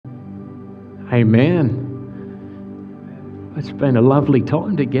Amen. It's been a lovely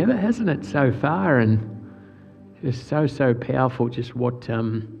time together, hasn't it, so far? And just so powerful, just what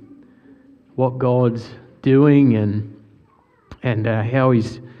God's doing and how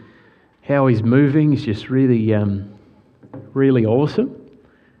He's moving is just really awesome.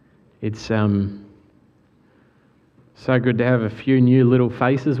 It's so good to have a few new little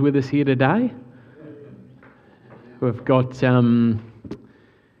faces with us here today. We've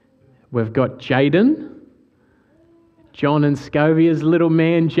got Jaden, John and Scovia's little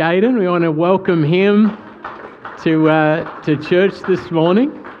man, Jaden. We want to welcome him to church this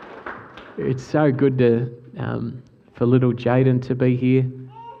morning. It's so good for little Jaden to be here.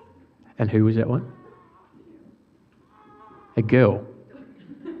 And who was that one? A girl.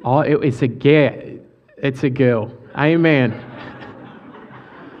 Oh, it's a girl. Amen.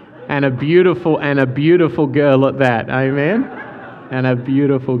 And a beautiful girl at that. Amen. And a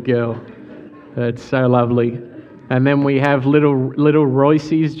beautiful girl. It's so lovely. And then we have little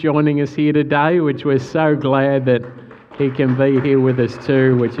Royce's joining us here today, which we're so glad that he can be here with us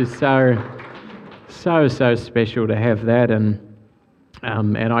too, which is so special to have that. And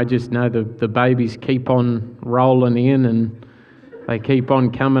I just know the babies keep on rolling in and they keep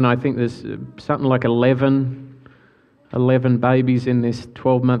on coming. I think there's something like 11 babies in this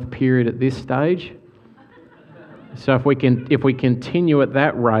 12-month period at this stage. So if we continue at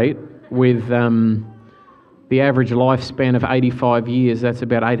that rate with the average lifespan of 85 years, that's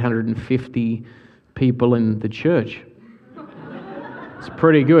about 850 people in the church. It's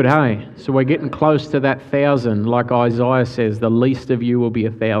pretty good, hey? So we're getting close to that 1,000. Like Isaiah says, the least of you will be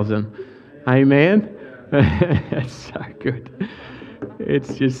 1,000. Amen? It's so good.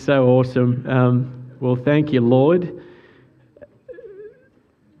 It's just so awesome. Well, thank you, Lord.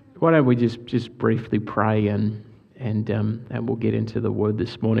 Why don't we just briefly pray and we'll get into the word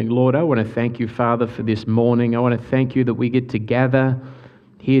this morning. Lord, I want to thank you, Father, for this morning. I want to thank you that we get to gather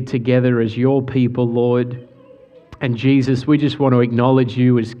here together as your people, Lord. And Jesus, we just want to acknowledge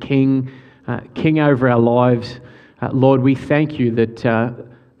you as King over our lives. Lord, we thank you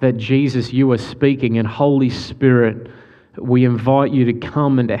that Jesus, you are speaking, and Holy Spirit, we invite you to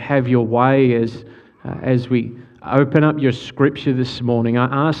come and to have your way as we open up your scripture this morning.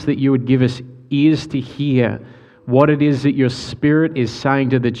 I ask that you would give us ears to hear what it is that your Spirit is saying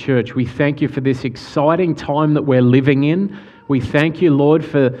to the church. We thank you for this exciting time that we're living in. We thank you, Lord,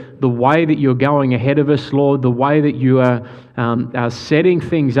 for the way that you're going ahead of us, Lord, the way that you are setting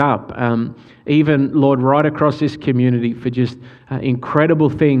things up, even, Lord, right across this community for just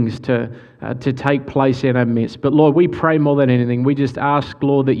incredible things to take place in our midst. But, Lord, we pray more than anything. We just ask,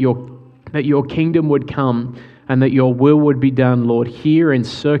 Lord, that your kingdom would come and that your will would be done, Lord, here in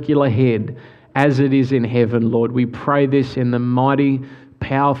Circular Head as it is in heaven, Lord. We pray this in the mighty,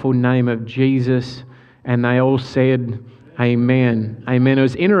 powerful name of Jesus. And they all said, Amen. Amen. It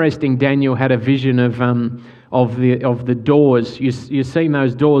was interesting. Daniel had a vision of the doors. You've seen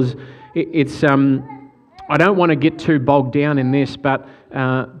those doors. It's I don't want to get too bogged down in this, but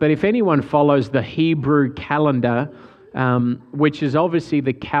if anyone follows the Hebrew calendar, which is obviously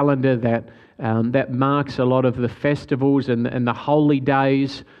the calendar that marks a lot of the festivals and the holy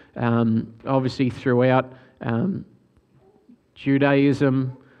days, obviously throughout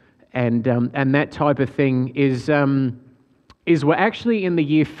Judaism and that type of thing, is we're actually in the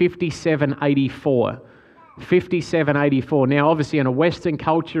year 5784. 5784. Now, obviously, in a Western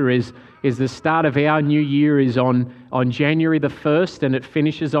culture, is the start of our new year is on January the 1st, and it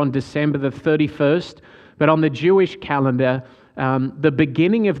finishes on December the 31st. But on the Jewish calendar, the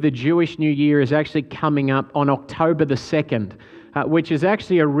beginning of the Jewish New Year is actually coming up on October the 2nd, which is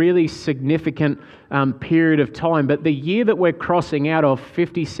actually a really significant period of time. But the year that we're crossing out of,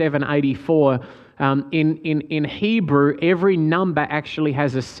 5784, in Hebrew, every number actually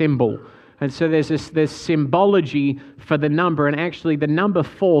has a symbol. And so there's symbology for the number, and actually the number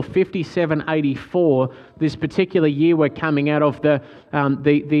 4, 5784, this particular year we're coming out of, the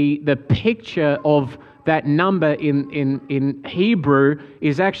picture of that number in Hebrew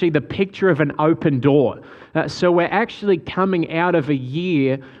is actually the picture of an open door. So we're actually coming out of a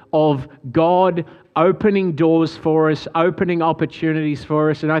year of God opening doors for us, opening opportunities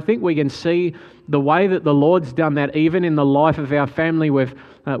for us. And I think we can see the way that the Lord's done that, even in the life of our family,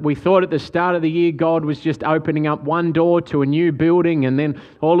 we thought at the start of the year God was just opening up one door to a new building, and then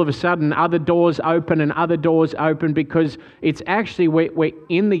all of a sudden other doors open and other doors open, because it's actually we're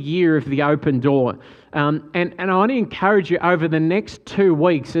in the year of the open door. And I want to encourage you over the next 2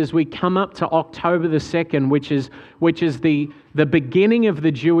 weeks as we come up to October the 2nd, which is the beginning of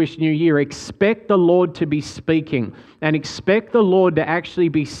the Jewish New Year. Expect the Lord to be speaking, and expect the Lord to actually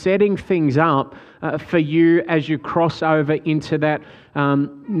be setting things up for you as you cross over into that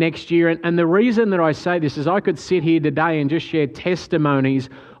next year. And the reason that I say this is I could sit here today and just share testimonies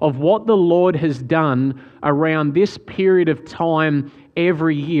of what the Lord has done around this period of time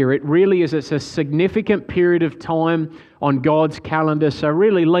every year. It really is. It's a significant period of time on God's calendar. So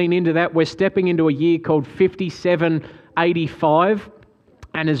really lean into that. We're stepping into a year called 5785.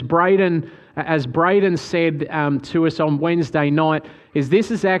 And as Braden said to us on Wednesday night, this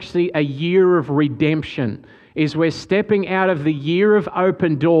is actually a year of redemption. We're stepping out of the year of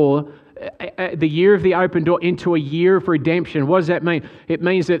open door, the year of the open door, into a year of redemption. What does that mean? It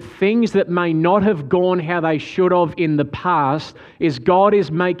means that things that may not have gone how they should have in the past, God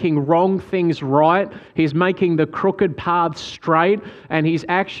is making wrong things right. He's making the crooked paths straight, and He's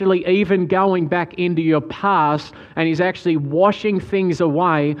actually even going back into your past, and He's actually washing things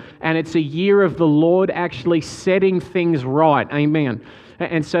away, and it's a year of the Lord actually setting things right. Amen.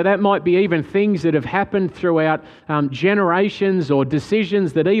 And so that might be even things that have happened throughout generations, or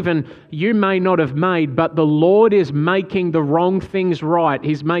decisions that even you may not have made, but the Lord is making the wrong things right.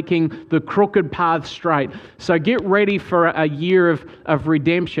 He's making the crooked path straight. So get ready for a year of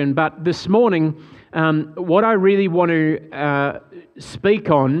redemption. But this morning, what I really want to speak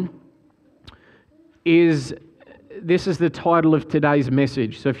on is, this is the title of today's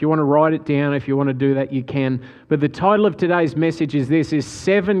message. So if you want to write it down, if you want to do that, you can. But the title of today's message is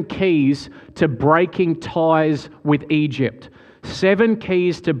 7 keys to breaking ties with Egypt. 7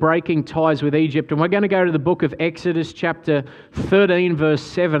 keys to breaking ties with Egypt. And we're going to go to the book of Exodus chapter 13, verse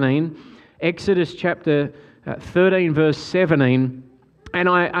 17. Exodus chapter 13, verse 17. And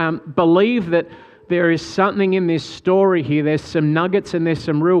I believe that there is something in this story here. There's some nuggets and there's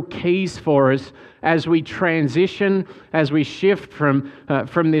some real keys for us as we transition, as we shift from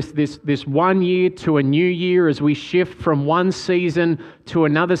this 1 year to a new year, as we shift from one season to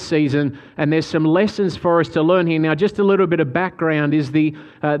another season. And there's some lessons for us to learn here. Now, just a little bit of background is the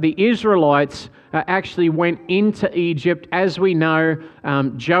Israelites actually went into Egypt. As we know,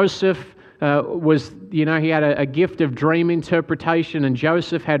 Joseph was, he had a gift of dream interpretation, and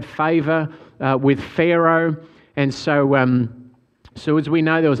Joseph had favor with Pharaoh. And so as we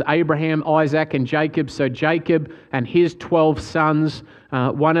know, there was Abraham, Isaac, and Jacob. So Jacob and his 12 sons,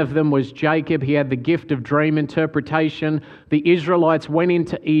 one of them was Jacob. He had the gift of dream interpretation. The Israelites went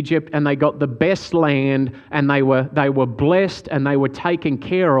into Egypt and they got the best land, and they were blessed and they were taken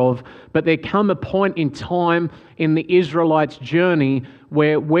care of. But there come a point in time in the Israelites' journey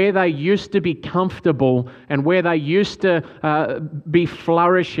where they used to be comfortable and where they used to be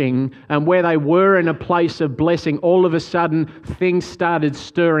flourishing and where they were in a place of blessing, all of a sudden things started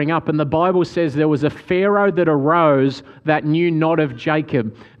stirring up. And the Bible says there was a Pharaoh that arose that knew not of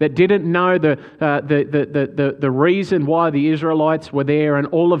Jacob, that didn't know the reason why the Israelites were there and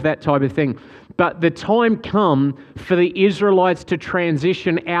all of that type of thing. But the time come for the Israelites to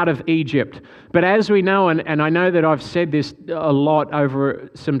transition out of Egypt. But as we know, and I know that I've said this a lot over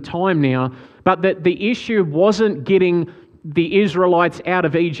some time now, but that the issue wasn't getting the Israelites out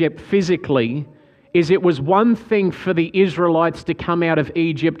of Egypt physically. It was one thing for the Israelites to come out of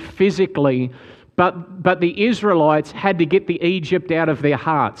Egypt physically, but the Israelites had to get the Egypt out of their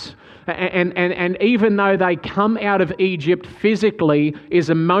hearts. And even though they come out of Egypt physically,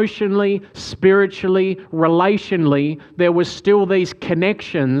 is emotionally, spiritually, relationally, there was still these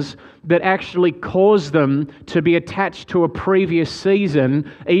connections that actually caused them to be attached to a previous season,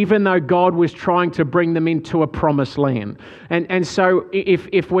 even though God was trying to bring them into a promised land. And so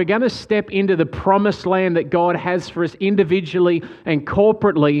if we're going to step into the promised land that God has for us individually and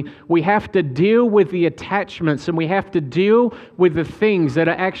corporately, we have to deal with the attachments, and we have to deal with the things that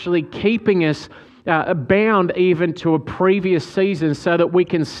are actually keeping us bound even to a previous season, so that we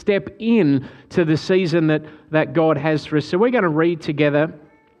can step in to the season that God has for us. So we're going to read together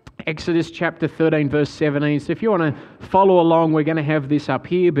Exodus chapter 13, verse 17. So if you want to follow along, we're going to have this up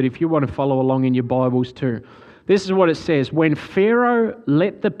here, but if you want to follow along in your Bibles too. This is what it says. When Pharaoh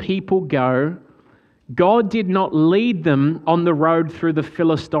let the people go, God did not lead them on the road through the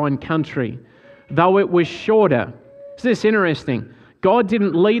Philistine country, though it was shorter. Is this interesting? God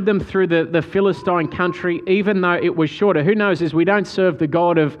didn't lead them through the Philistine country, even though it was shorter. Who knows, we don't serve the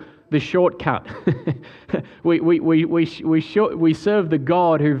God of the shortcut. We serve the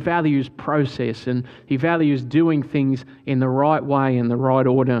God who values process, and He values doing things in the right way, in the right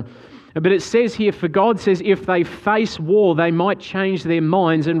order. But it says here, for God says, if they face war, they might change their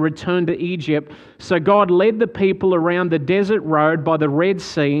minds and return to Egypt. So God led the people around the desert road by the Red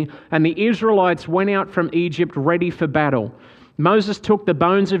Sea, and the Israelites went out from Egypt ready for battle. Moses took the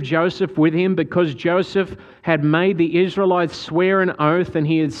bones of Joseph with him because Joseph had made the Israelites swear an oath, and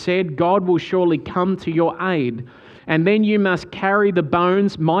he had said, God will surely come to your aid. And then you must carry the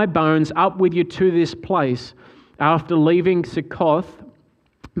bones, my bones, up with you to this place. After leaving Succoth,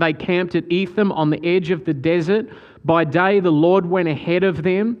 they camped at Etham on the edge of the desert. By day, the Lord went ahead of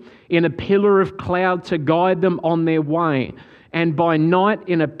them in a pillar of cloud to guide them on their way, and by night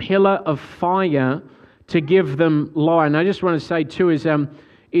in a pillar of fire to give them light. And I just want to say too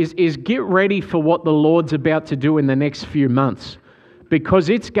is get ready for what the Lord's about to do in the next few months, because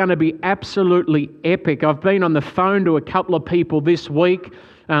it's going to be absolutely epic. I've been on the phone to a couple of people this week.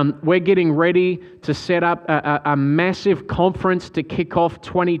 We're getting ready to set up a massive conference to kick off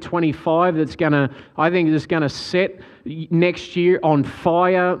 2025 that's going to set next year on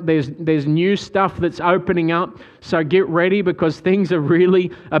fire. There's new stuff that's opening up. So get ready, because things are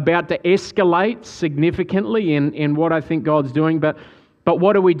really about to escalate significantly in what I think God's doing. But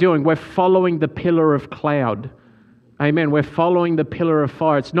what are we doing? We're following the pillar of cloud. Amen. We're following the pillar of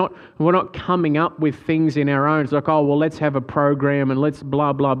fire. We're not coming up with things in our own. It's like, oh, well, let's have a program and let's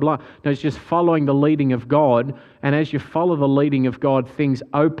blah, blah, blah. No, it's just following the leading of God. And as you follow the leading of God, things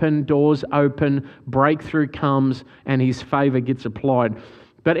open, doors open, breakthrough comes, and His favor gets applied.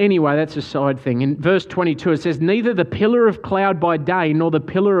 But anyway, that's a side thing. In verse 22, it says, neither the pillar of cloud by day nor the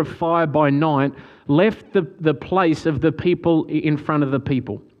pillar of fire by night left the place of the people in front of the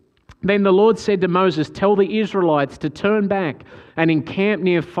people. Then the Lord said to Moses, tell the Israelites to turn back and encamp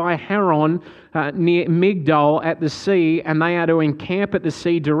near Pi-haron, near Migdol at the sea, and they are to encamp at the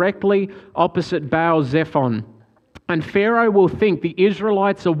sea directly opposite Baal-zephon. And Pharaoh will think the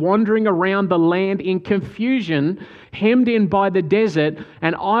Israelites are wandering around the land in confusion, hemmed in by the desert,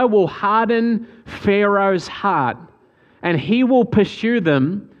 and I will harden Pharaoh's heart, and he will pursue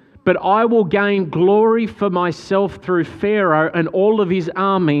them. But I will gain glory for myself through Pharaoh and all of his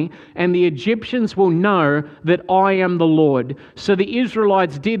army, and the Egyptians will know that I am the Lord. So the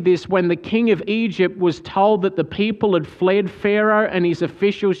Israelites did this when the king of Egypt was told that the people had fled. Pharaoh and his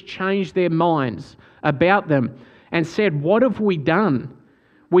officials changed their minds about them and said, what have we done?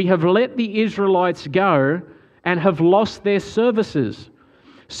 We have let the Israelites go and have lost their services.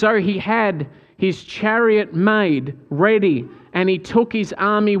 So he had his chariot made ready, and he took his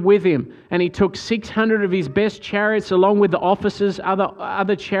army with him, and he took 600 of his best chariots along with the officers,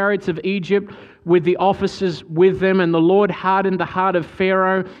 other chariots of Egypt with the officers with them. And the Lord hardened the heart of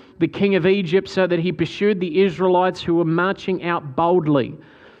Pharaoh, the king of Egypt, so that he pursued the Israelites who were marching out boldly.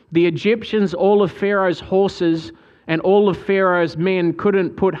 The Egyptians, all of Pharaoh's horses and all of Pharaoh's men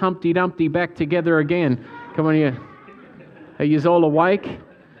couldn't put Humpty Dumpty back together again. Come on here. Are you all awake?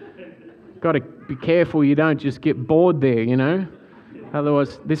 Got to be careful you don't just get bored there, you know.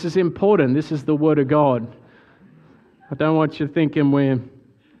 Otherwise, this is important. This is the Word of God. I don't want you thinking we're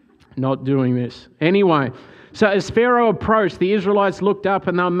not doing this. Anyway, so as Pharaoh approached, the Israelites looked up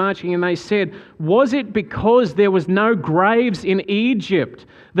and they were marching, and they said, was it because there was no graves in Egypt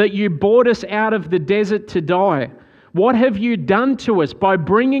that you brought us out of the desert to die? What have you done to us by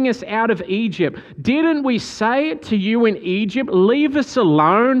bringing us out of Egypt? Didn't we say to you in Egypt, leave us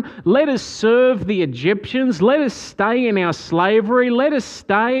alone, let us serve the Egyptians, let us stay in our slavery, let us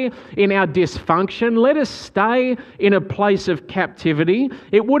stay in our dysfunction, let us stay in a place of captivity?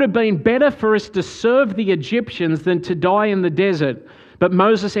 It would have been better for us to serve the Egyptians than to die in the desert. But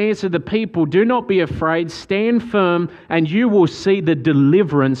Moses answered the people, do not be afraid, stand firm, and you will see the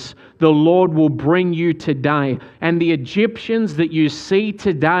deliverance the Lord will bring you today. And the Egyptians that you see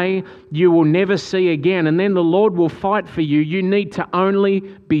today, you will never see again. And then the Lord will fight for you. You need to only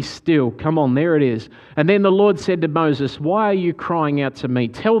be still. Come on, there it is. And then the Lord said to Moses, why are you crying out to me?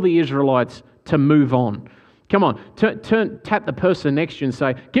 Tell the Israelites to move on. Come on, tap the person next to you and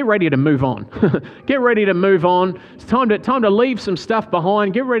say, get ready to move on. Get ready to move on. It's time to leave some stuff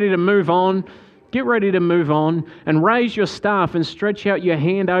behind. Get ready to move on. Get ready to move on, and raise your staff and stretch out your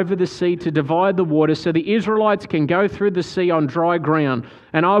hand over the sea to divide the water so the Israelites can go through the sea on dry ground.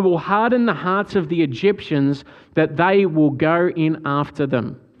 And I will harden the hearts of the Egyptians that they will go in after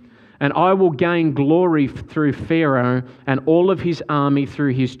them. And I will gain glory through Pharaoh and all of his army,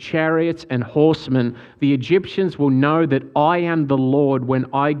 through his chariots and horsemen. The Egyptians will know that I am the Lord when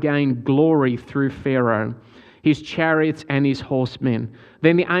I gain glory through Pharaoh. his chariots and his horsemen.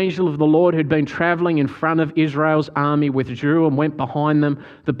 Then the angel of the Lord who'd been traveling in front of Israel's army withdrew and went behind them.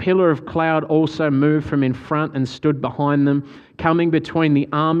 The pillar of cloud also moved from in front and stood behind them, coming between the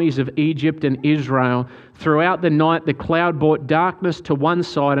armies of Egypt and Israel. Throughout the night the cloud brought darkness to one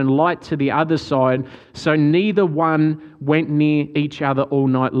side and light to the other side, so neither one went near each other all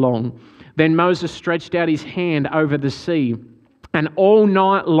night long. Then Moses stretched out his hand over the sea, and all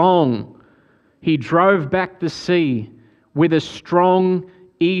night long he drove back the sea with a strong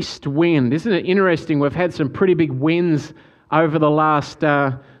east wind. Isn't it interesting? We've had some pretty big winds over the last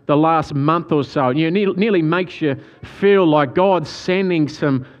month or so. Nearly makes you feel like God's sending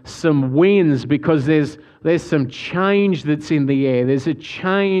some winds, because there's some change that's in the air. There's a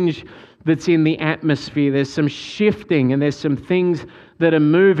change that's in the atmosphere. There's some shifting, and there's some things that are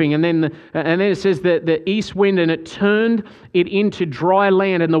moving. And then it says that the east wind, and it turned it into dry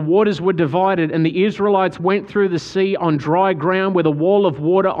land, and the waters were divided, and the Israelites went through the sea on dry ground with a wall of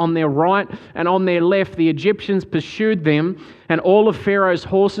water on their right and on their left. The Egyptians pursued them, and all of Pharaoh's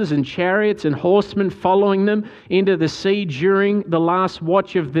horses and chariots and horsemen following them into the sea during the last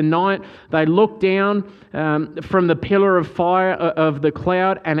watch of the night. They looked down from the pillar of fire of the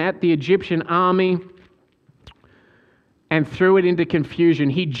cloud and at the Egyptian army, and threw it into confusion.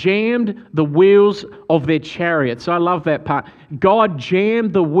 He jammed the wheels of their chariots. I love that part. God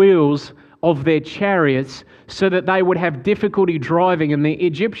jammed the wheels of their chariots so that they would have difficulty driving. And the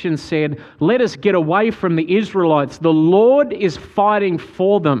Egyptians said, "Let us get away from the Israelites. The Lord is fighting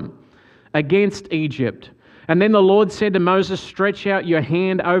for them against Egypt." And then the Lord said to Moses, "Stretch out your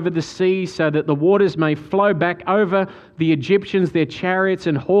hand over the sea so that the waters may flow back over the Egyptians, their chariots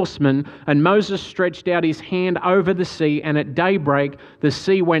and horsemen." And Moses stretched out his hand over the sea, and at daybreak the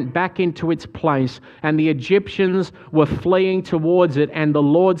sea went back into its place, and the Egyptians were fleeing towards it, and the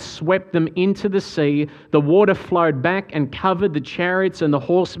Lord swept them into the sea. The water flowed back and covered the chariots and the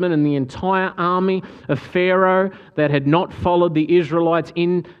horsemen and the entire army of Pharaoh that had not followed the Israelites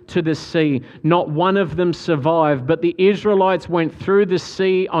into the sea. Not one of them survived, but the Israelites went through the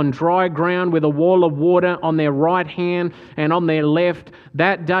sea on dry ground with a wall of water on their right hand and on their left.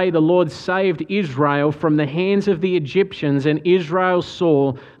 That day the Lord saved Israel from the hands of the Egyptians, and Israel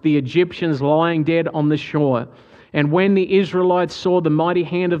saw the Egyptians lying dead on the shore. And when the Israelites saw the mighty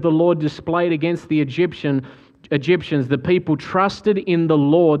hand of the Lord displayed against the Egyptians, the people trusted in the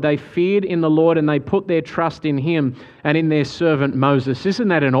Lord. They feared in the Lord, and they put their trust in Him and in their servant Moses. Isn't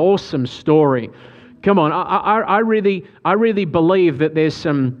that an awesome story? Come on, I really believe that there's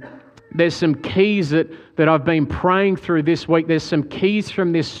some keys that I've been praying through this week. There's some keys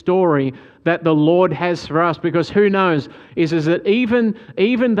from this story that the Lord has for us, because who knows is that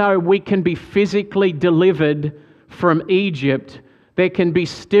even though we can be physically delivered from Egypt, there can be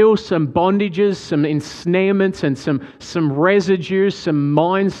still some bondages, some ensnarements, and some residues, some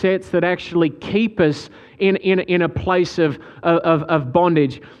mindsets that actually keep us in a place of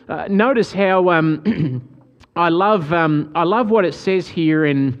bondage. Notice how I love what it says here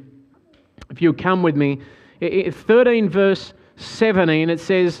in, if you'll come with me, 13 verse 17. It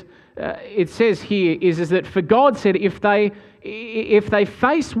says here is that for God said if they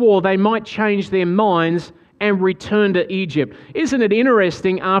face war, they might change their minds and return to Egypt. Isn't it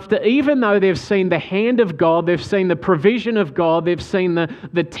interesting? Even though they've seen the hand of God, they've seen the provision of God, they've seen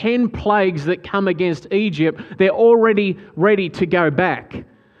the 10 plagues that come against Egypt, they're already ready to go back.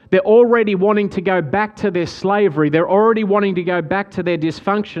 They're already wanting to go back to their slavery. They're already wanting to go back to their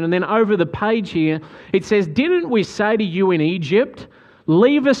dysfunction. And then over the page here, it says, "Didn't we say to you in Egypt,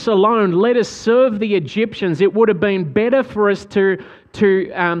 leave us alone, let us serve the Egyptians? It would have been better for us to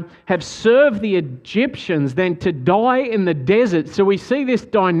have served the Egyptians than to die in the desert." So we see this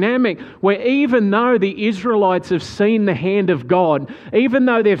dynamic where even though the Israelites have seen the hand of God, even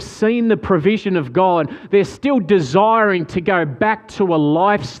though they've seen the provision of God, they're still desiring to go back to a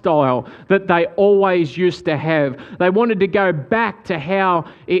lifestyle that they always used to have. They wanted to go back to how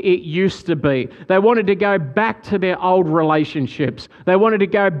it used to be. They wanted to go back to their old relationships. They wanted to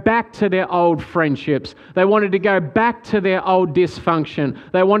go back to their old friendships. They wanted to go back to their old dysfunction.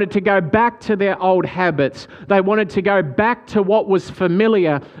 They wanted to go back to their old habits. They wanted to go back to what was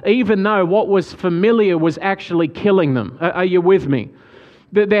familiar, even though what was familiar was actually killing them. Are you with me?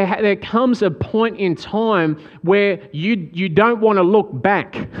 There comes a point in time where you don't want to look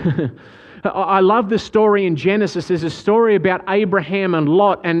back. I love the story in Genesis. There's a story about Abraham and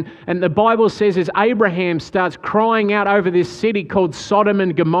Lot, and the Bible says as Abraham starts crying out over this city called Sodom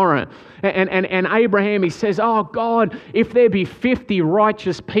and Gomorrah, and Abraham, he says, oh God, if there be 50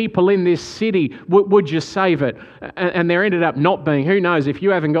 righteous people in this city, would you save it? And there ended up not being. Who knows, if you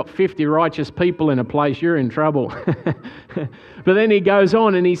haven't got 50 righteous people in a place, you're in trouble. But then he goes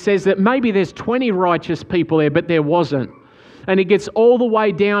on and he says that maybe there's 20 righteous people there, but there wasn't. And he gets all the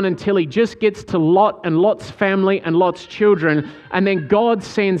way down until he just gets to Lot and Lot's family and Lot's children. And then God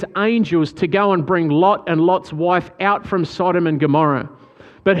sends angels to go and bring Lot and Lot's wife out from Sodom and Gomorrah.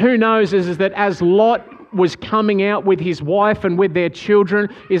 But who knows is that as Lot was coming out with his wife and with their children,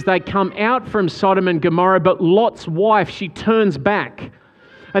 is they come out from Sodom and Gomorrah, but Lot's wife, she turns back.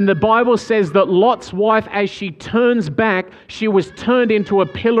 And the Bible says that Lot's wife, as she turns back, she was turned into a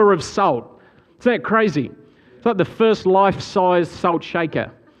pillar of salt. Isn't that crazy? It's like the first life-size salt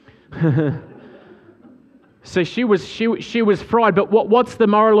shaker. So she was fried. But what's the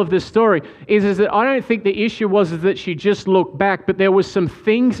moral of this story? Is that I don't think the issue was that she just looked back, but there was some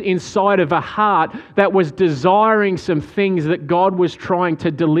things inside of her heart that was desiring some things that God was trying to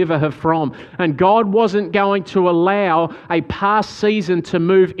deliver her from. And God wasn't going to allow a past season to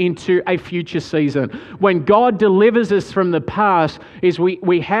move into a future season. When God delivers us from the past, is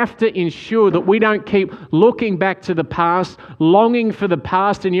we have to ensure that we don't keep looking back to the past, longing for the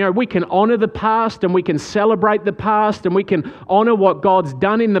past. And we can honor the past and we can celebrate the past and we can honor what God's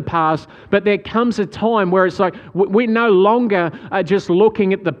done in the past, but there comes a time where it's like we're no longer just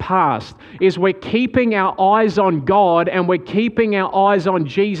looking at the past. Is we're keeping our eyes on God and we're keeping our eyes on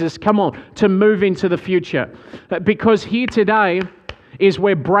Jesus, come on, to move into the future. Because here today is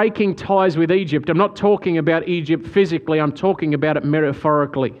we're breaking ties with Egypt. I'm not talking about Egypt physically, I'm talking about it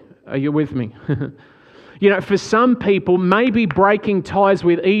metaphorically. Are you with me? For some people, maybe breaking ties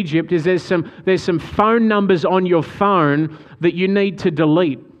with Egypt is there's some phone numbers on your phone that you need to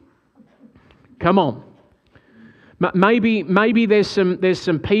delete. Come on. Maybe there's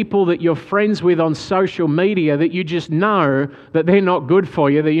some people that you're friends with on social media that you just know that they're not good for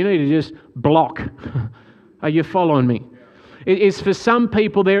you, that you need to just block. Are you following me? It is for some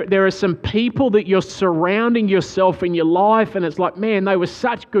people, there are some people that you're surrounding yourself in your life, and it's like, man, they were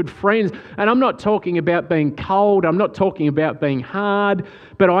such good friends. And I'm not talking about being cold, I'm not talking about being hard,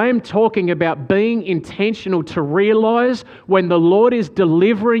 but I am talking about being intentional to realize when the Lord is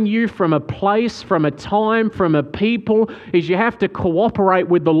delivering you from a place, from a time, from a people, is you have to cooperate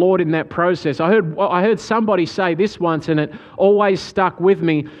with the Lord in that process. I heard somebody say this once, and it always stuck with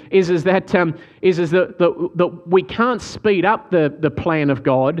me, is that we can't speed up the plan of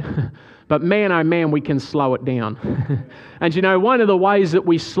God, but man, oh man, we can slow it down. And one of the ways that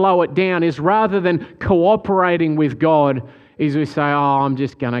we slow it down is rather than cooperating with God, is we say, I'm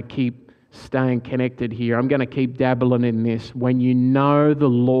just going to keep staying connected here. I'm going to keep dabbling in this. When you know the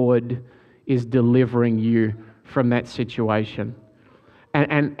Lord is delivering you from that situation.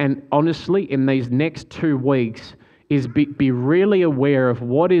 And honestly, in these next 2 weeks, is be really aware of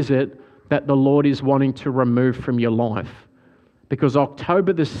what is it that the Lord is wanting to remove from your life. Because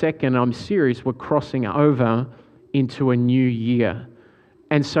October the 2nd, I'm serious, we're crossing over into a new year.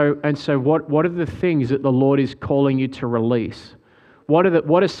 And so what are the things that the Lord is calling you to release? What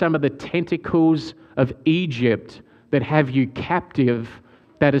are some of the tentacles of Egypt that have you captive,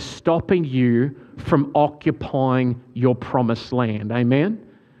 that is stopping you from occupying your promised land? Amen?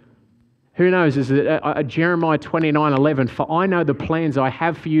 Who knows? Is it Jeremiah 29:11? For I know the plans I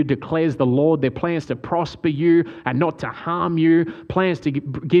have for you, declares the Lord. They're plans to prosper you and not to harm you, plans to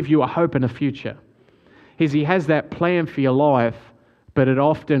give you a hope and a future. He has that plan for your life, but it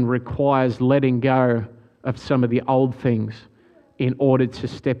often requires letting go of some of the old things in order to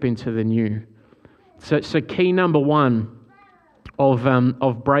step into the new. So key number 1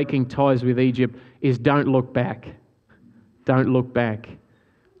 of breaking ties with Egypt is don't look back. Don't look back.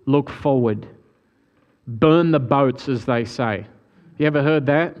 Look forward. Burn the boats, as they say. You ever heard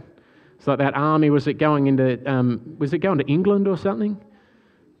that? It's like that army, was it going to England or something?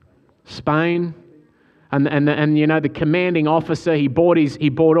 Spain? And the commanding officer, he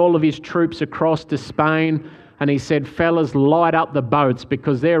brought all of his troops across to Spain, and he said, fellas, light up the boats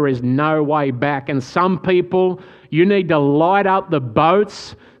because there is no way back. And some people, you need to light up the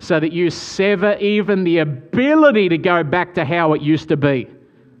boats so that you sever even the ability to go back to how it used to be.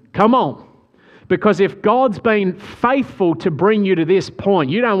 Come on. Because if God's been faithful to bring you to this point,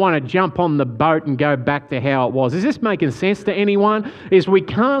 you don't want to jump on the boat and go back to how it was. Is this making sense to anyone? Is we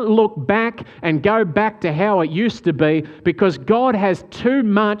can't look back and go back to how it used to be because God has too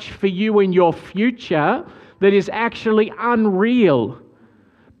much for you in your future that is actually unreal.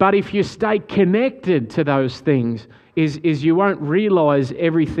 But if you stay connected to those things, is you won't realize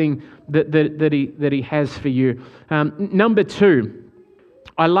everything that He has for you. Number two,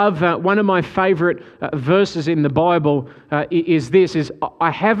 I love one of my favorite verses in the Bible is this: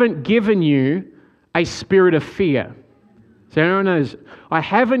 I haven't given you a spirit of fear. So everyone knows, I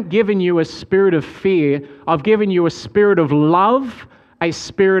haven't given you a spirit of fear. I've given you a spirit of love, a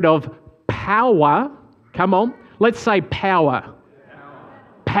spirit of power. Come on, let's say power.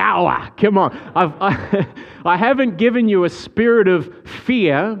 Power. Come on. I haven't given you a spirit of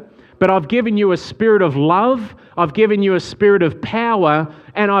fear, but I've given you a spirit of love. I've given you a spirit of power,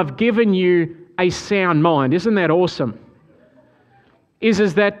 and I've given you a sound mind. Isn't that awesome?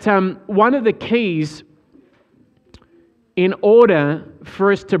 Is that one of the keys in order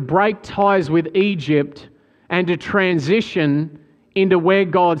for us to break ties with Egypt and to transition into where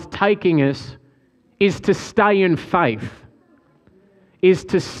God's taking us is to stay in faith. Is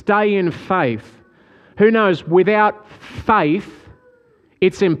to stay in faith. Who knows, without faith,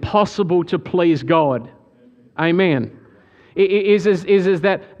 it's impossible to please God. Amen. Is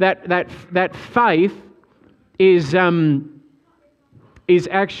that faith is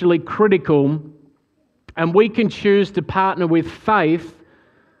actually critical, and we can choose to partner with faith,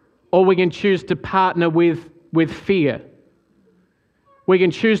 or we can choose to partner with fear. We can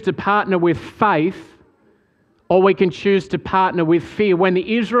choose to partner with faith, or we can choose to partner with fear. When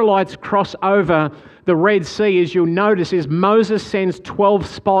the Israelites cross over the Red Sea, as you'll notice, is Moses sends 12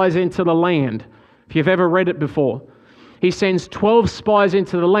 spies into the land. If you've ever read it before. He sends 12 spies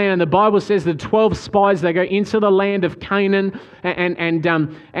into the land, and the Bible says the 12 spies, they go into the land of Canaan,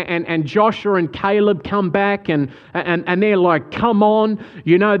 and Joshua and Caleb come back, and they're like, come on,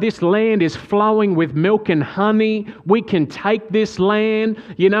 you know, this land is flowing with milk and honey. We can take this land.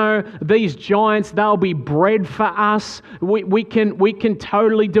 You know, these giants, they'll be bread for us. We can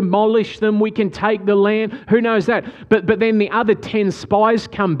totally demolish them. We can take the land. Who knows that? But then the other 10 spies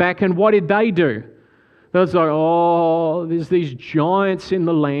come back, and what did they do? They was like, oh, there's these giants in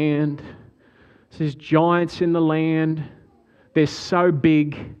the land. There's giants in the land. They're so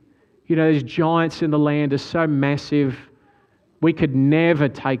big. You know, these giants in the land are so massive. We could never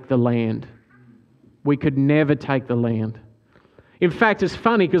take the land. We could never take the land. In fact, it's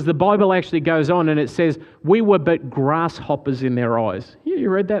funny because the Bible actually goes on and it says, we were but grasshoppers in their eyes. You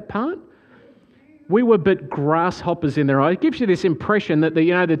read that part? We were but grasshoppers in their eyes. It gives you this impression that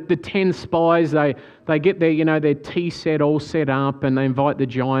the 10 spies, they get their tea set all set up, and they invite the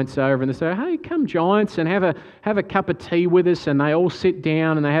giants over, and they say, hey, come giants and have a cup of tea with us. And they all sit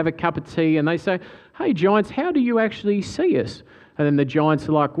down and they have a cup of tea, and they say, hey giants, how do you actually see us? And then the giants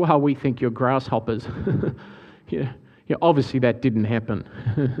are like, well, we think you're grasshoppers. Yeah, obviously that didn't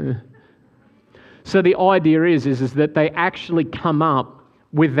happen. So the idea is that they actually come up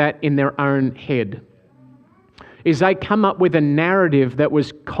with that in their own head. Is they come up with a narrative that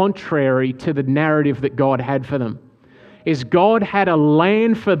was contrary to the narrative that God had for them. Is God had a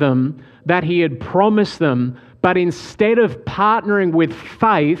land for them that He had promised them, but instead of partnering with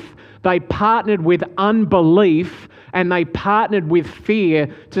faith, they partnered with unbelief, and they partnered with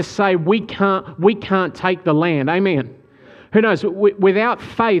fear to say, we can't take the land. Amen. Who knows? Without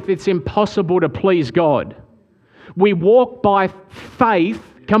faith, it's impossible to please God. We walk by faith,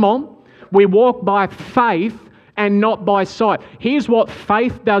 come on. We walk by faith and not by sight. Here's what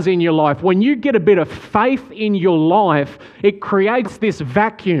faith does in your life. When you get a bit of faith in your life, it creates this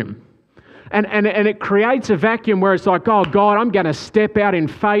vacuum. And it creates a vacuum where it's like, oh God, I'm going to step out in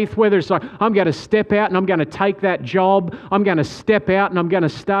faith. Whether it's like, I'm going to step out and I'm going to take that job. I'm going to step out and I'm going to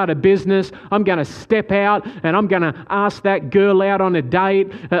start a business. I'm going to step out and I'm going to ask that girl out on a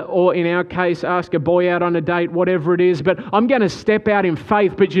date, or in our case, ask a boy out on a date, whatever it is. But I'm going to step out in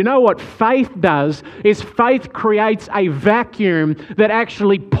faith. But you know what faith does? Is faith creates a vacuum that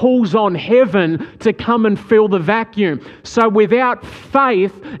actually pulls on heaven to come and fill the vacuum. So without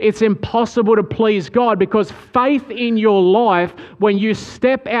faith, it's impossible to please God, because faith in your life, when you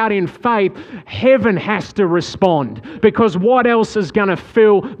step out in faith, heaven has to respond, because what else is going to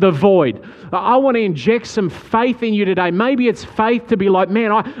fill the void? I want to inject some faith in you today. Maybe it's faith to be like,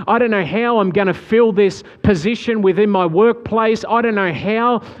 man, I don't know how I'm going to fill this position within my workplace. I don't know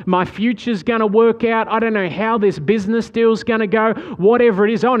how my future's going to work out. I don't know how this business deal's going to go. Whatever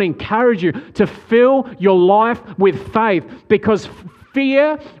it is, I want to encourage you to fill your life with faith, because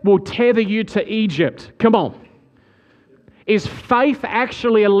fear will tether you to Egypt. Come on. Is faith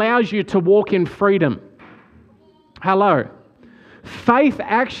actually allows you to walk in freedom? Hello. Faith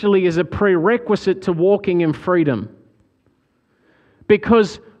actually is a prerequisite to walking in freedom.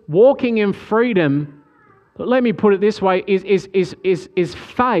 Because walking in freedom Let me put it this way, is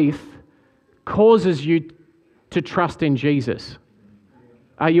faith causes you to trust in Jesus.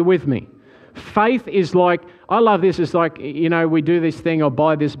 Are you with me? Faith is like, I love this, it's like, we do this thing or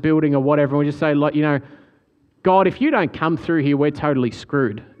buy this building or whatever, and we just say, like, God, if you don't come through here, we're totally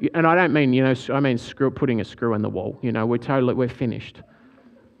screwed. And I don't mean, I mean putting a screw in the wall. We're finished.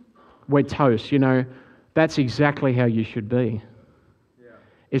 We're toast, That's exactly how you should be. Yeah.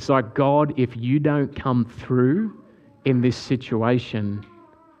 It's like, God, if you don't come through in this situation,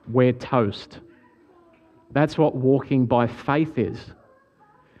 we're toast. That's what walking by faith is.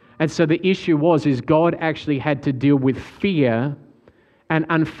 And so the issue is God actually had to deal with fear. And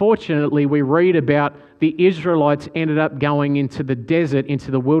unfortunately, we read about the Israelites ended up going into the desert,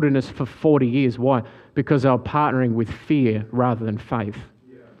 into the wilderness for 40 years. Why? Because they were partnering with fear rather than faith.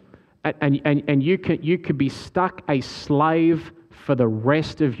 Yeah. And you could be stuck a slave for the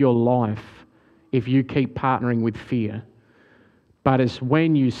rest of your life if you keep partnering with fear. But it's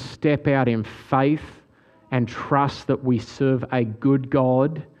when you step out in faith and trust that we serve a good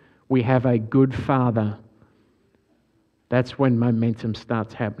God, we have a good Father, that's when momentum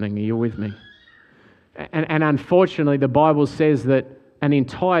starts happening. Are you with me? And unfortunately, the Bible says that an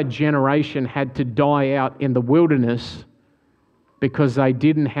entire generation had to die out in the wilderness because they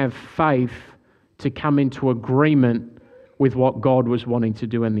didn't have faith to come into agreement with what God was wanting to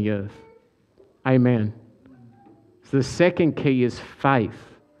do in the earth. Amen. So the second key is faith.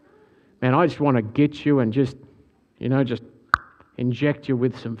 Man, I just want to get you and just inject you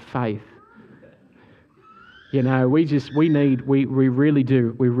with some faith. We really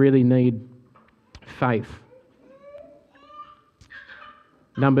do. We really need faith.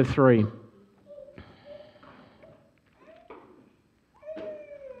 Number 3.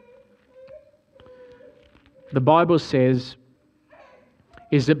 The Bible says,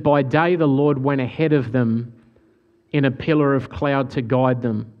 is that by day the Lord went ahead of them in a pillar of cloud to guide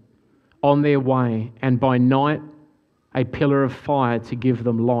them on their way, and by night a pillar of fire to give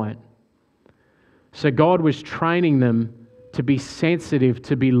them light. So God was training them to be sensitive,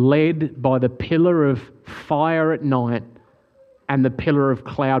 to be led by the pillar of fire at night and the pillar of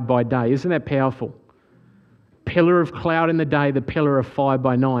cloud by day. Isn't that powerful? Pillar of cloud in the day, the pillar of fire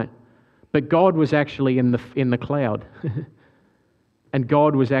by night. But God was actually in the cloud. And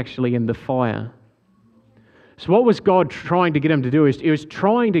God was actually in the fire. So what was God trying to get them to do? He was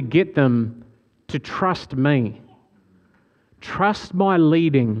trying to get them to trust me. Trust my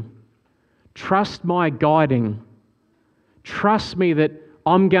leading. Trust my guiding. Trust me that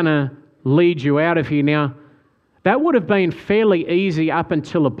I'm going to lead you out of here. Now, that would have been fairly easy up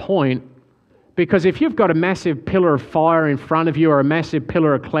until a point, because if you've got a massive pillar of fire in front of you or a massive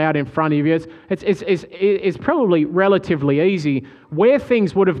pillar of cloud in front of you, it's probably relatively easy. Where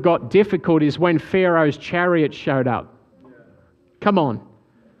things would have got difficult is when Pharaoh's chariot showed up. Come on.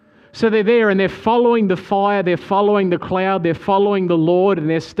 So they're there and they're following the fire, they're following the cloud, they're following the Lord, and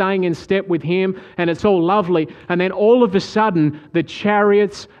they're staying in step with Him, and it's all lovely. And then all of a sudden, the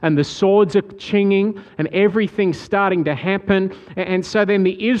chariots and the swords are chinging and everything's starting to happen. And so then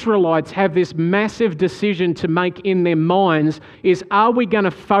the Israelites have this massive decision to make in their minds is, are we going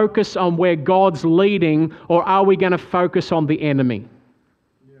to focus on where God's leading, or are we going to focus on the enemy?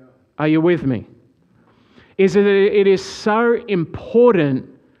 Yeah. Are you with me? It is so important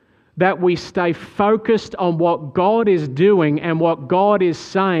that we stay focused on what God is doing and what God is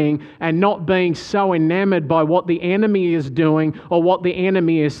saying, and not being so enamored by what the enemy is doing or what the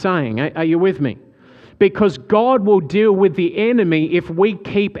enemy is saying. Are you with me? Because God will deal with the enemy if we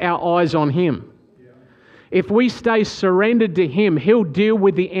keep our eyes on Him. If we stay surrendered to Him, He'll deal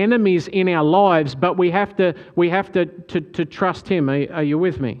with the enemies in our lives, but we have to trust Him. Are you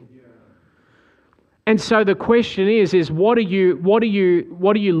with me? And so the question is what are you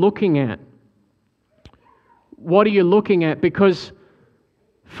looking at? What are you looking at? Because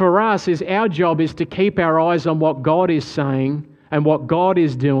for us, our job is to keep our eyes on what God is saying and what God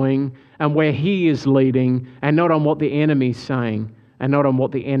is doing and where He is leading, and not on what the enemy's saying and not on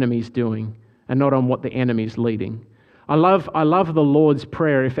what the enemy's doing and not on what the enemy's leading. I love the Lord's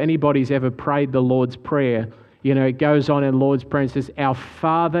Prayer. If anybody's ever prayed the Lord's Prayer, it goes on in Lord's Prayer and says, "Our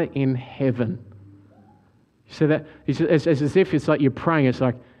Father in heaven." So that it's as if it's like you're praying. It's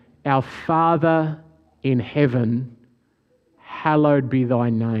like, "Our Father in heaven, hallowed be thy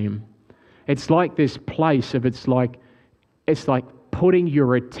name." It's like this place of it's like putting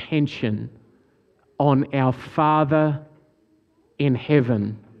your attention on our Father in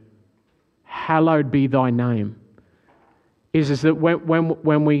heaven, hallowed be thy name. Is that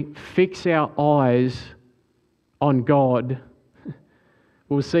when we fix our eyes on God,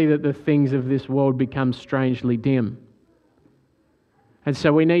 we'll see that the things of this world become strangely dim. And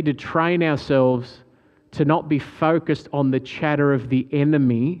so we need to train ourselves to not be focused on the chatter of the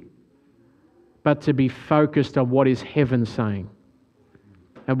enemy, but to be focused on what is heaven saying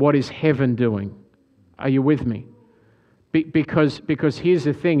and what is heaven doing. Are you with me? Because here's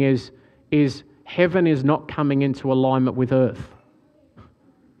the thing is heaven is not coming into alignment with earth.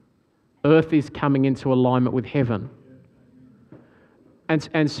 Earth is coming into alignment with heaven.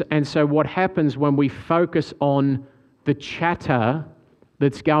 And so what happens when we focus on the chatter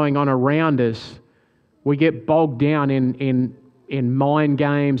that's going on around us, we get bogged down in mind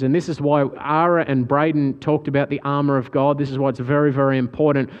games. And this is why Ara and Braden talked about the armor of God. This is why it's very, very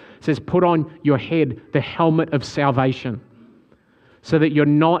important. It says, put on your head the helmet of salvation, so that you're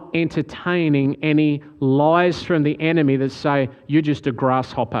not entertaining any lies from the enemy that say, you're just a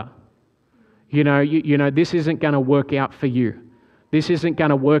grasshopper. You know, this isn't going to work out for you. This isn't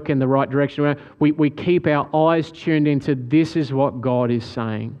going to work in the right direction. We keep our eyes tuned into this is what God is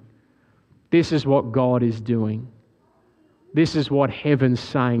saying. This is what God is doing. This is what heaven's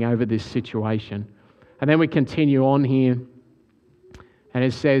saying over this situation. And then we continue on here. And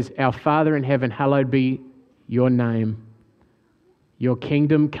it says, our Father in heaven, hallowed be your name. Your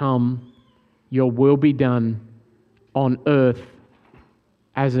kingdom come, your will be done on earth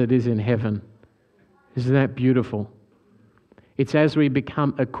as it is in heaven. Isn't that beautiful? It's as we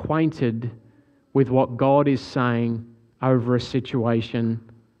become acquainted with what God is saying over a situation,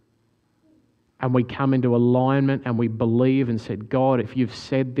 and we come into alignment and we believe and said, God, if you've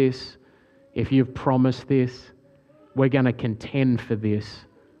said this, if you've promised this, we're going to contend for this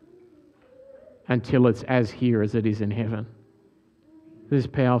until it's as here as it is in heaven. This is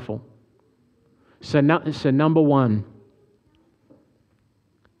powerful. So number one,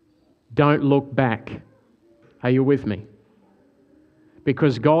 don't look back. Are you with me?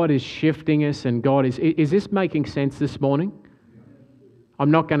 Because God is shifting us, and God is this making sense this morning? I'm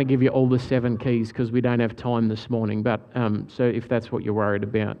not going to give you all the 7 keys because we don't have time this morning, but so if that's what you're worried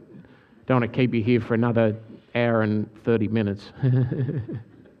about, don't want to keep you here for another hour and 30 minutes.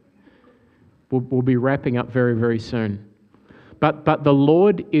 We'll be wrapping up very, very soon. But the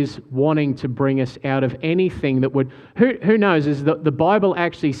Lord is wanting to bring us out of anything that would... Who knows, is that the Bible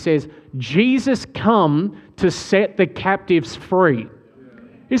actually says, Jesus come to set the captives free.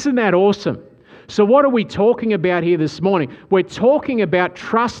 Isn't that awesome? So what are we talking about here this morning? We're talking about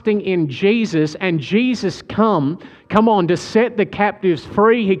trusting in Jesus, and Jesus come on, to set the captives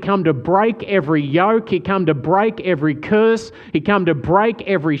free. He come to break every yoke. He come to break every curse. He come to break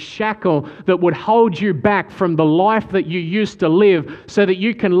every shackle that would hold you back from the life that you used to live, so that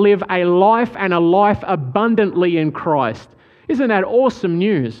you can live a life, and a life abundantly in Christ. Isn't that awesome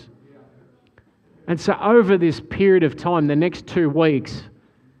news? And so over this period of time, the next 2 weeks,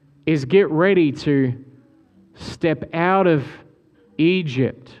 is get ready to step out of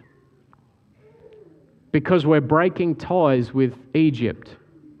Egypt, because we're breaking ties with Egypt,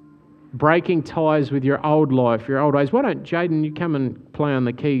 breaking ties with your old life, your old ways. Why don't, Jaden, you come and play on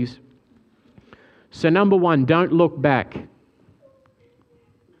the keys? So number 1, don't look back.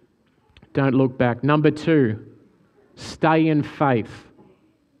 Don't look back. Number 2, stay in faith.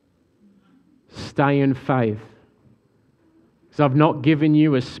 Stay in faith. So I've not given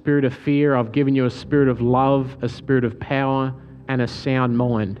you a spirit of fear. I've given you a spirit of love, a spirit of power, and a sound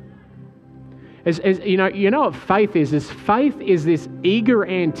mind. As you know what faith is? Faith is this eager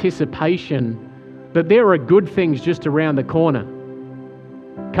anticipation that there are good things just around the corner.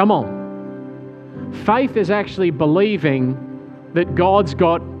 Come on. Faith is actually believing that God's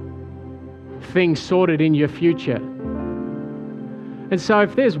got things sorted in your future. And so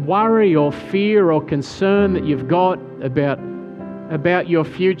if there's worry or fear or concern that you've got about your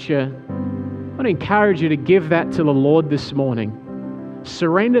future, I want to encourage you to give that to the Lord this morning.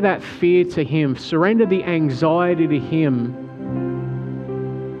 Surrender that fear to Him. Surrender the anxiety to Him.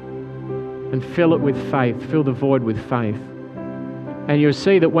 And fill it with faith. Fill the void with faith. And you'll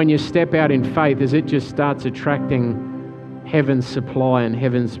see that when you step out in faith, as it just starts attracting heaven's supply and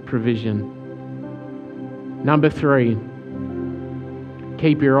heaven's provision. Number 3,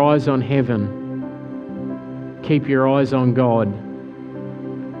 keep your eyes on heaven. Keep your eyes on God.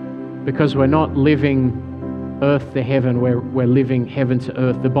 Because we're not living earth to heaven, we're living heaven to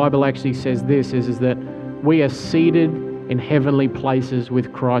earth. The Bible actually says this, is that we are seated in heavenly places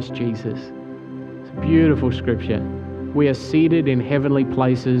with Christ Jesus. It's a beautiful scripture. We are seated in heavenly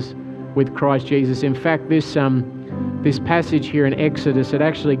places with Christ Jesus. In fact, this passage here in Exodus, it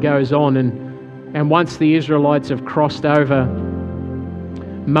actually goes on, and once the Israelites have crossed over,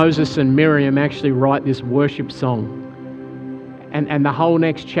 Moses and Miriam actually write this worship song. And the whole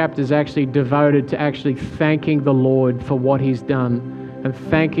next chapter is actually devoted to actually thanking the Lord for what He's done and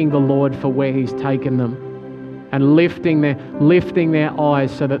thanking the Lord for where He's taken them and lifting their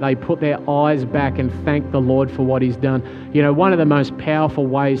eyes so that they put their eyes back and thank the Lord for what He's done. You know, one of the most powerful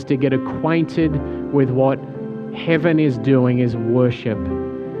ways to get acquainted with what heaven is doing is worship,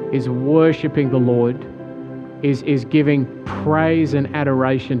 is worshiping the Lord, is giving praise and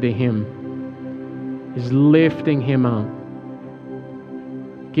adoration to Him, is lifting Him up,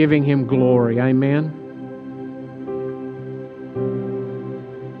 giving Him glory. Amen.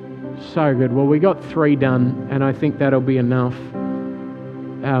 So good. Well, we got 3 done, and I think that'll be enough.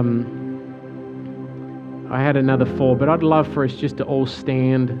 I had another 4, but I'd love for us just to all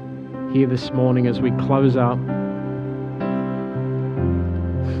stand here this morning as we close up.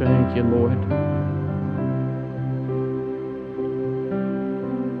 Thank you, Lord.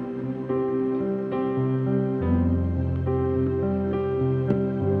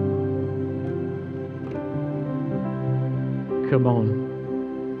 Come on.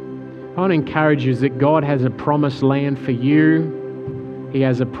 I want to encourage you that God has a promised land for you. He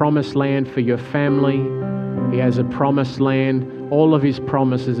has a promised land for your family. He has a promised land. All of His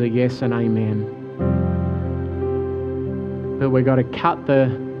promises are yes and amen. But we've got to cut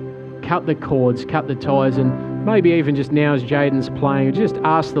the cords, cut the ties, and maybe even just now as Jaden's playing, just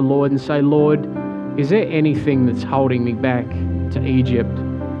ask the Lord and say, Lord, is there anything that's holding me back to Egypt?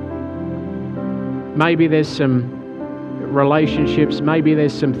 Maybe there's some relationships, maybe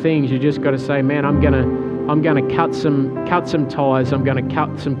there's some things you just got to say, man, I'm gonna cut some ties, I'm gonna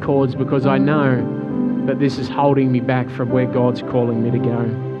cut some cords, because I know that this is holding me back from where God's calling me to go.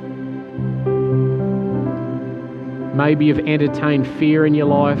 Maybe you've entertained fear in your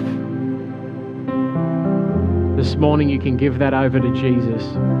life. This morning you can give that over to Jesus.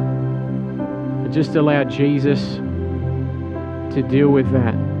 But just allow Jesus to deal with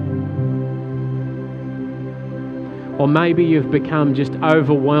that. Or maybe you've become just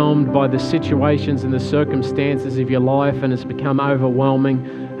overwhelmed by the situations and the circumstances of your life, and it's become overwhelming,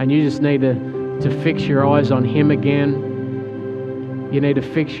 and you just need to fix your eyes on Him again. You need to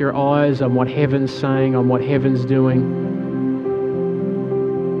fix your eyes on what heaven's saying, on what heaven's doing.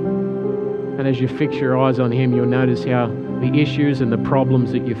 And as you fix your eyes on Him, you'll notice how the issues and the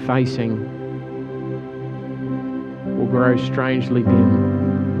problems that you're facing will grow strangely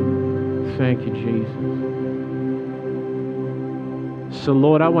dim. Thank you, Jesus. So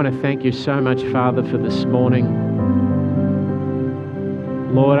Lord, I want to thank You so much, Father, for this morning.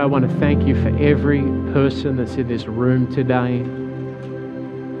 Lord, I want to thank You for every person that's in this room today.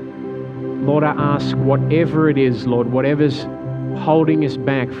 Lord, I ask whatever it is, Lord, whatever's holding us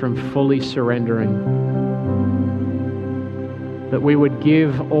back from fully surrendering, that we would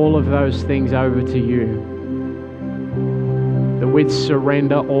give all of those things over to You, that we'd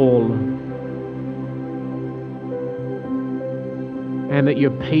surrender all, and that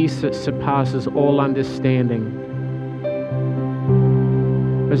Your peace that surpasses all understanding.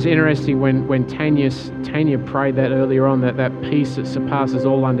 It was interesting when Tanya prayed that earlier on, that peace that surpasses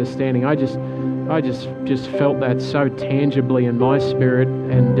all understanding. I just felt that so tangibly in my spirit,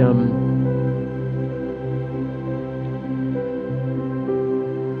 and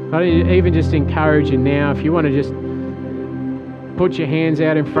I even just encourage you now, if you want to just put your hands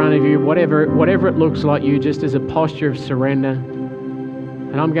out in front of you, whatever it looks like you, just as a posture of surrender.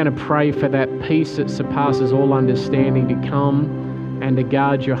 And I'm going to pray for that peace that surpasses all understanding to come and to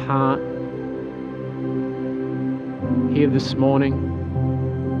guard your heart here this morning.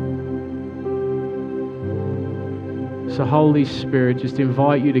 So Holy Spirit, just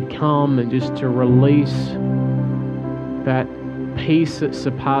invite You to come and just to release that peace that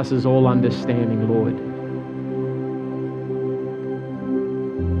surpasses all understanding, Lord.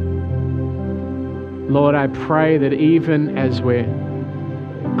 Lord, I pray that even as we're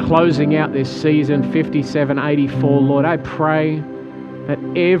closing out this season 5784, Lord, I pray that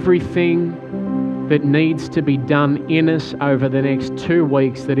everything that needs to be done in us over the next 2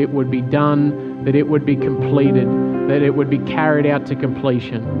 weeks, that it would be done, that it would be completed, that it would be carried out to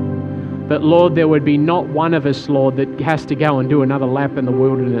completion. That, Lord, there would be not one of us, Lord, that has to go and do another lap in the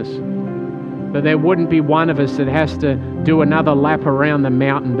wilderness. That there wouldn't be one of us that has to do another lap around the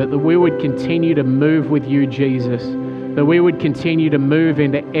mountain, but that we would continue to move with You, Jesus. That we would continue to move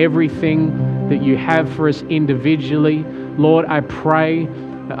into everything that You have for us individually. Lord, I pray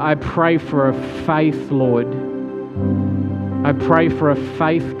for a faith, Lord. I pray for a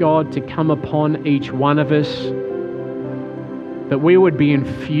faith, God, to come upon each one of us. That we would be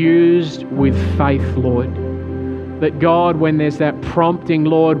infused with faith, Lord. That, God, when there's that prompting,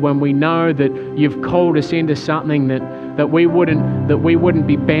 Lord, when we know that You've called us into something that that we wouldn't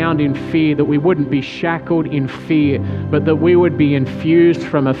be bound in fear, that we wouldn't be shackled in fear, but that we would be infused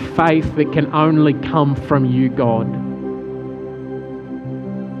from a faith that can only come from you, God.